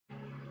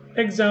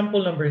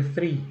Example number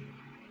 3.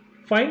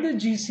 Find the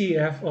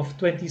GCF of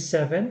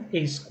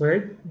 27a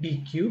squared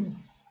b cubed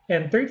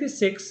and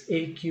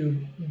 36a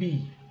cubed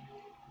b.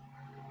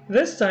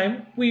 This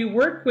time, we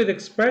work with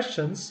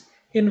expressions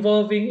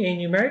involving a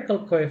numerical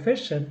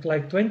coefficient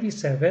like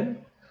 27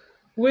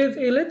 with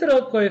a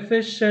literal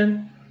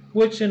coefficient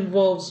which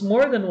involves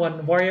more than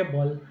one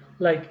variable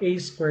like a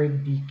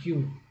squared b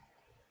cubed.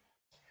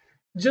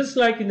 Just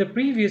like in the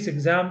previous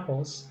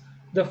examples,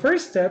 the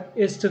first step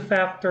is to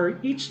factor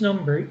each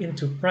number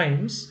into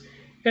primes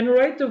and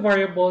write the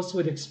variables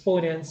with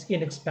exponents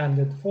in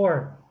expanded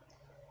form.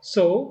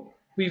 So,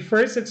 we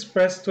first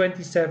express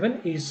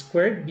 27a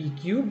squared b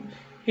cubed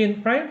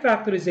in prime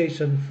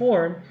factorization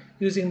form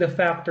using the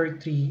factor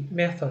tree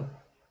method.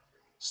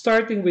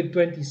 Starting with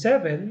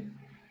 27,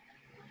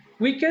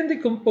 we can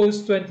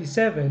decompose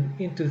 27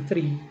 into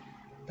 3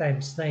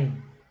 times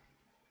 9.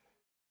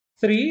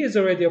 3 is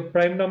already a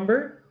prime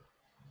number,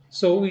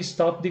 so we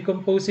stop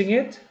decomposing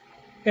it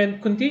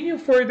and continue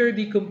further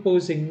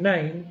decomposing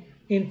 9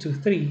 into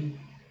 3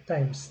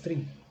 times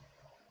 3.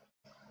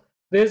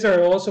 These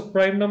are also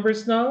prime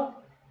numbers now,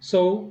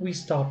 so we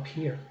stop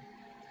here.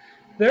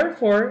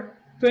 Therefore,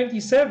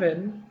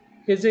 27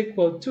 is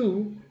equal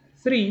to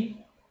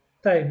 3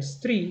 times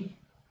 3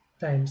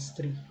 times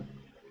 3.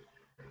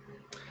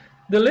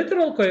 The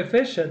literal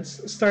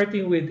coefficients,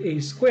 starting with a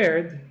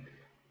squared,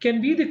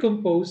 can be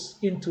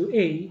decomposed into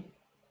a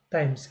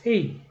times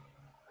a.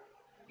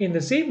 In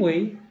the same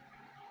way,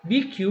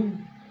 b cubed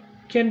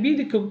can be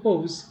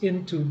decomposed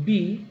into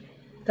b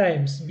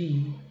times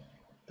b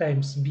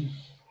times b.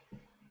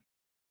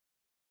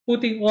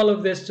 Putting all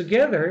of this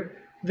together,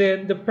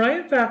 then the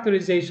prime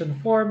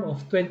factorization form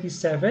of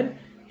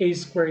 27a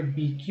squared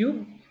b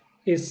cubed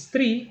is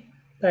 3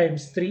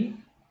 times 3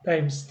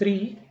 times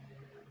 3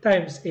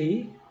 times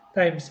a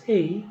times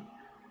a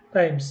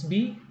times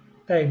b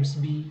times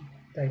b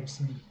times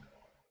b.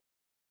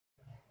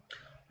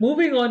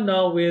 Moving on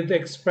now with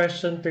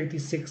expression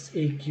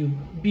 36a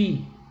cubed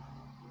b.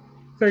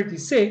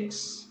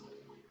 36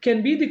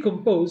 can be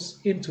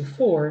decomposed into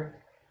 4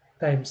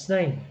 times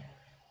 9.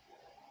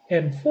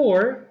 And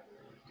 4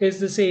 is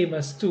the same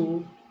as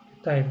 2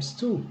 times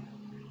 2.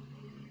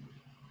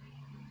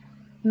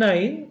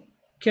 9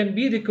 can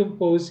be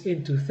decomposed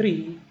into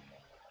 3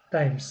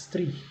 times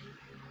 3.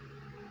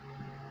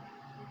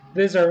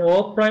 These are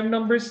all prime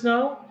numbers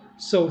now,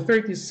 so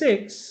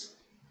 36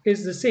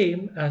 is the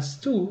same as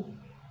 2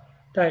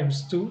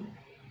 times 2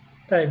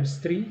 times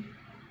 3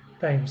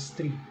 times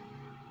 3.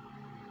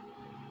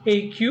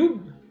 A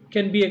cubed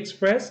can be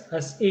expressed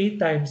as a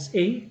times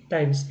a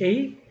times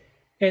a,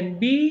 and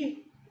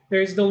b,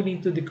 there is no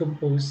need to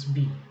decompose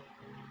b.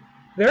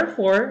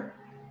 Therefore,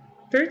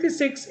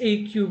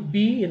 36a cubed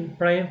b in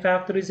prime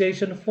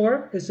factorization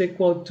form is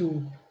equal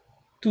to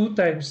 2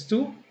 times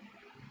 2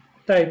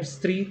 times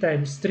 3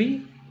 times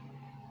 3,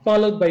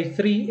 followed by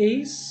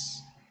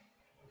 3a's,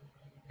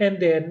 and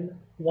then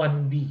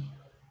 1b.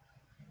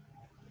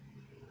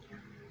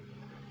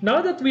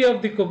 Now that we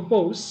have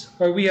decomposed,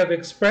 or we have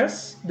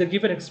expressed the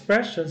given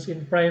expressions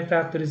in prime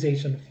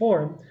factorization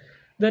form,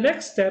 the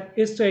next step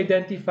is to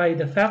identify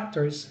the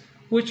factors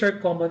which are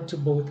common to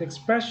both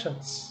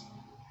expressions.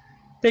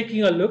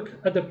 Taking a look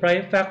at the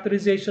prime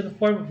factorization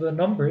form of the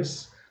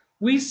numbers,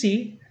 we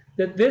see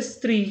that this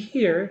 3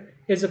 here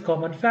is a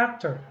common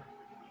factor,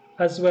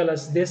 as well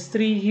as this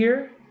 3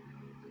 here,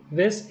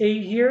 this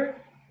a here,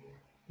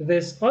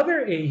 this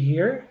other a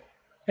here,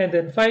 and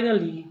then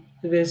finally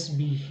this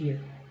b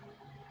here.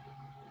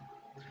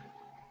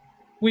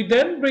 We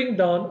then bring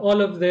down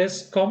all of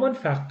these common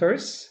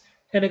factors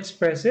and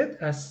express it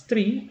as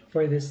 3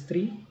 for this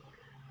 3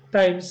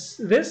 times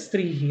this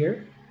 3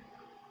 here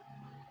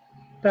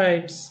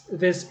times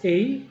this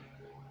a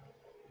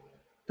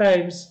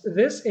times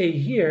this a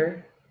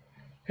here,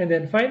 and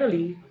then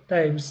finally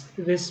times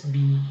this b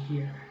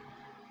here.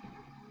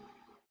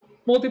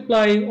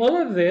 Multiplying all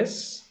of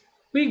this,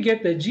 we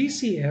get the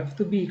GCF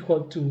to be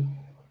equal to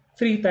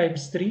 3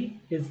 times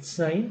 3 is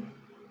 9,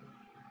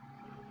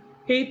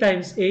 a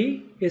times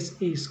a is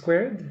a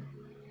squared,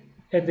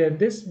 and then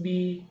this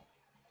b,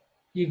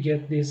 you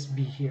get this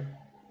b here.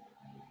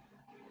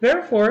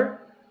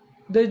 Therefore,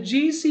 the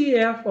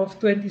GCF of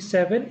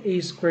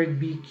 27a squared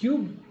b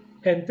cubed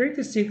and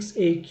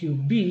 36a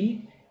cubed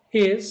b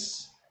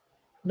is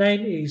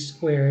 9a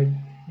squared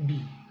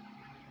b.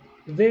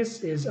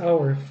 This is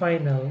our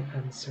final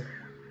answer.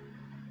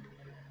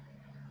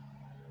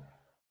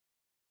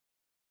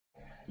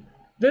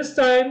 This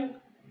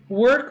time,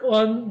 work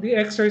on the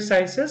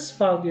exercises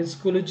found in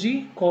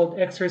Schoology called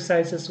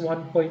exercises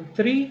 1.3.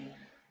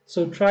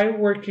 So try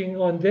working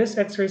on these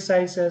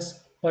exercises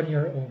on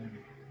your own.